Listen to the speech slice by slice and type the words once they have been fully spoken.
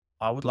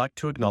I would like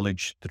to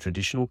acknowledge the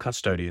traditional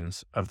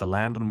custodians of the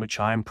land on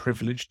which I am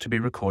privileged to be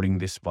recording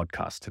this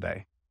podcast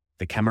today,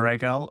 the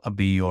Camaragal of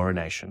the Eora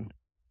Nation,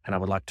 and I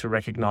would like to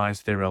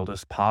recognise their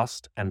elders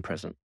past and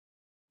present.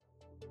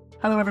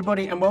 Hello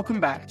everybody and welcome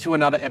back to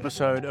another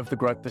episode of The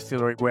Growth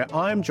Distillery, where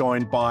I'm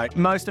joined by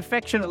most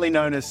affectionately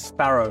known as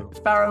Sparrow.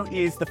 Sparrow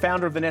is the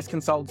founder of the Nest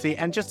Consultancy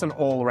and just an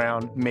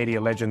all-around media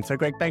legend. So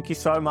Greg, thank you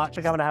so much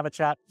for coming to have a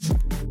chat.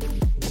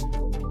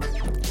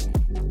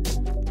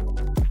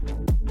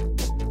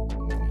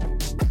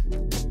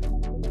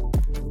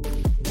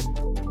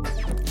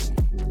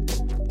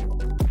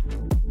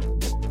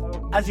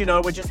 As you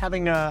know, we're just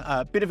having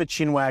a bit of a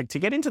chinwag to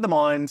get into the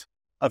mind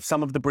of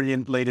some of the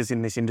brilliant leaders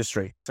in this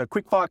industry. So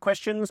quick fire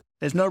questions.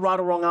 There's no right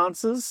or wrong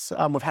answers.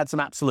 We've had some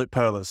absolute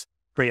pearlers.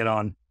 Bring it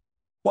on.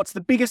 What's the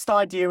biggest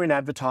idea in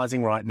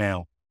advertising right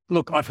now?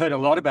 Look, I've heard a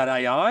lot about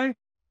AI,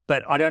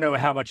 but I don't know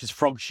how much is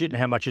frog shit and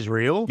how much is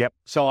real. Yep.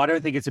 So I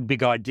don't think it's a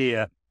big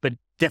idea, but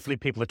definitely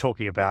people are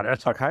talking about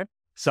it. Okay.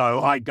 So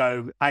I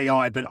go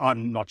AI, but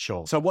I'm not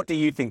sure. So what do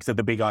you think is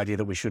the big idea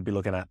that we should be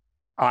looking at?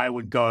 I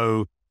would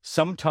go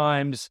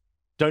sometimes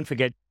don't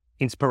forget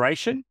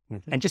inspiration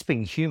and just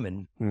being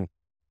human,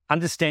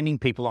 understanding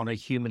people on a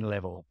human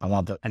level. I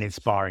love that. And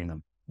inspiring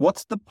them.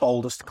 What's the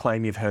boldest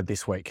claim you've heard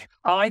this week?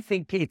 I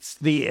think it's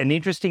an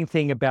interesting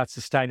thing about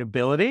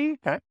sustainability,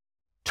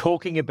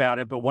 talking about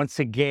it, but once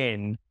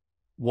again,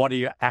 what are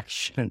your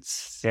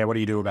actions? Yeah, what do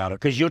you do about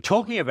it? Because you're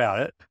talking about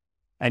it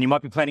and you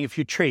might be planting a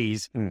few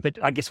trees, but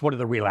I guess what are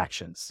the real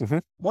actions?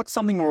 What's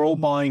something we're all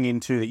buying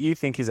into that you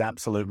think is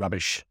absolute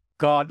rubbish?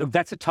 God,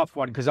 that's a tough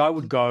one because I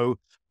would go,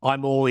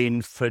 I'm all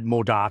in for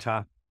more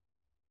data,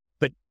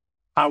 but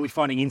are we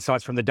finding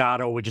insights from the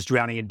data or we're just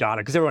drowning in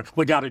data? Because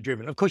we're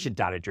data-driven. Of course you're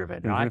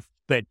data-driven, right?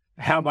 But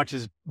how much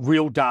is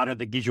real data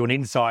that gives you an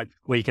insight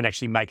where you can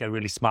actually make a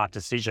really smart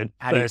decision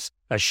versus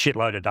a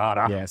shitload of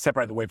data? Yeah,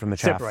 separate the wheat from the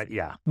chaff.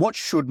 Yeah. What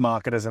should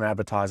marketers and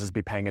advertisers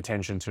be paying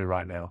attention to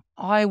right now?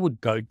 I would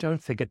go,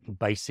 don't forget the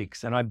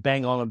basics. And I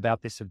bang on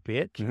about this a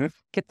bit.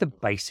 Get the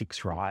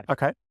basics right.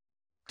 Okay.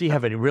 Do you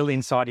have a real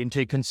insight into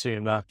your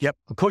consumer? Yep.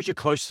 Of course you're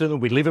close to them.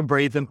 We live and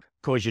breathe them.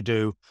 Of course you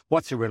do.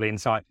 What's the real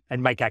insight?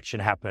 And make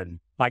action happen.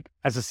 Like,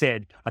 as I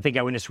said, I think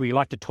our industry, we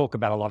like to talk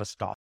about a lot of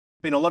stuff.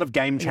 Been a lot of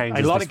game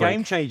changes. A lot of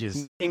game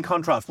changes. In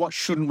contrast, what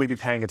shouldn't we be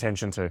paying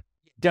attention to?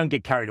 Don't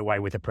get carried away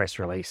with a press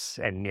release.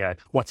 And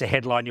what's a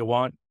headline you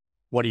want?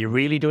 What are you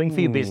really doing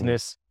for your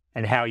business?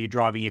 And how are you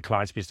driving your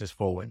client's business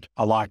forward?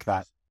 I like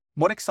that.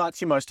 What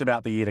excites you most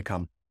about the year to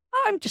come?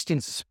 I'm just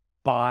inspired.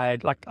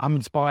 I'm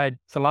inspired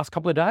for the last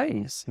couple of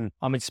days.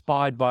 I'm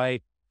inspired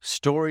by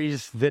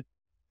stories that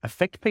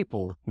affect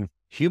people,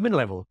 human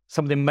level.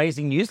 Some of the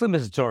amazing newsletter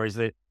stories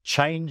that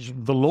change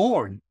the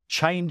law and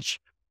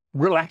change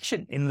real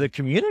action in the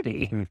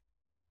community.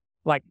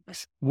 Like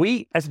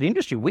we, as an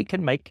industry, we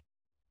can make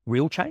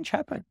real change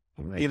happen.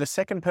 You're the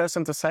second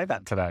person to say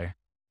that today.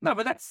 No,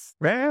 but that's,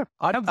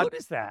 how good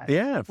is that?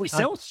 Yeah. If we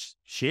sell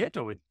shit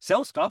or we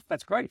sell stuff,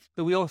 that's great.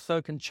 But we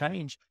also can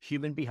change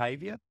human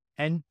behavior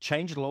and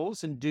change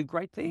laws and do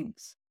great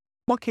things.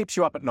 What keeps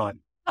you up at night?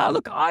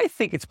 Look, I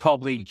think it's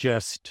probably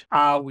just,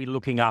 are we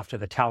looking after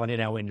the talent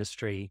in our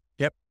industry?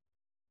 Yep.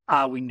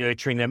 Are we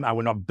nurturing them? Are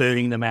we not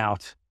burning them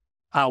out?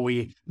 Are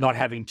we not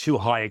having too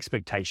high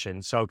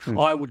expectations? So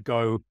I would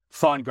go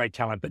find great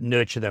talent, but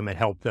nurture them and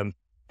help them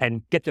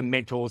and get them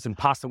mentors and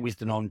pass the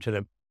wisdom on to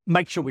them.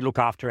 Make sure we look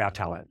after our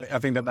talent. I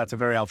think that's a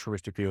very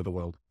altruistic view of the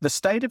world. The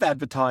state of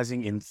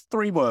advertising in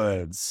 3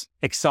 words.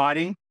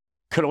 Exciting.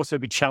 Could also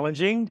be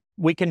challenging.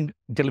 We can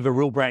deliver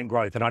real brand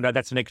growth. And I know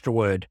that's an extra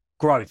word.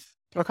 Growth.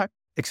 Okay.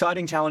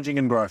 Exciting, challenging,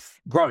 and growth.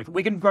 Growth.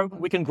 We can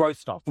grow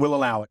stuff. We'll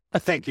allow it.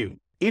 Thank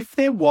you. If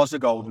there was a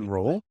golden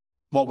rule,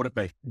 what would it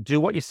be? Do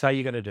what you say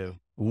you're going to do.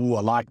 Ooh,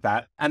 I like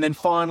that. And then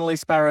finally,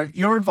 Sparrow,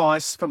 your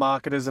advice for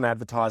marketers and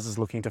advertisers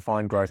looking to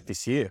find growth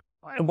this year.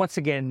 And once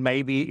again,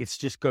 maybe it's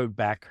just go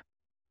back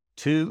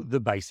to the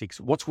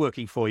basics. What's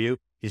working for you?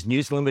 Is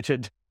News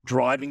Limited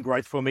driving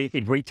growth for me?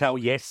 In retail,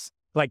 yes.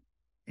 Like,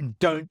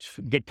 don't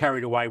get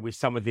carried away with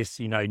some of this,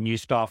 new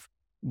stuff.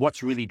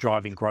 What's really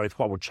driving growth?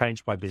 What will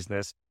change my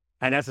business?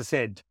 And as I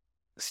said,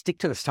 stick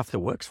to the stuff that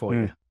works for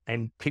you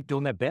and keep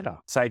doing that better.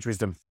 Sage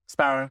wisdom.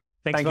 Sparrow,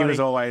 thank you as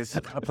always.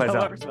 A pleasure. No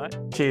worries, mate.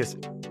 Cheers.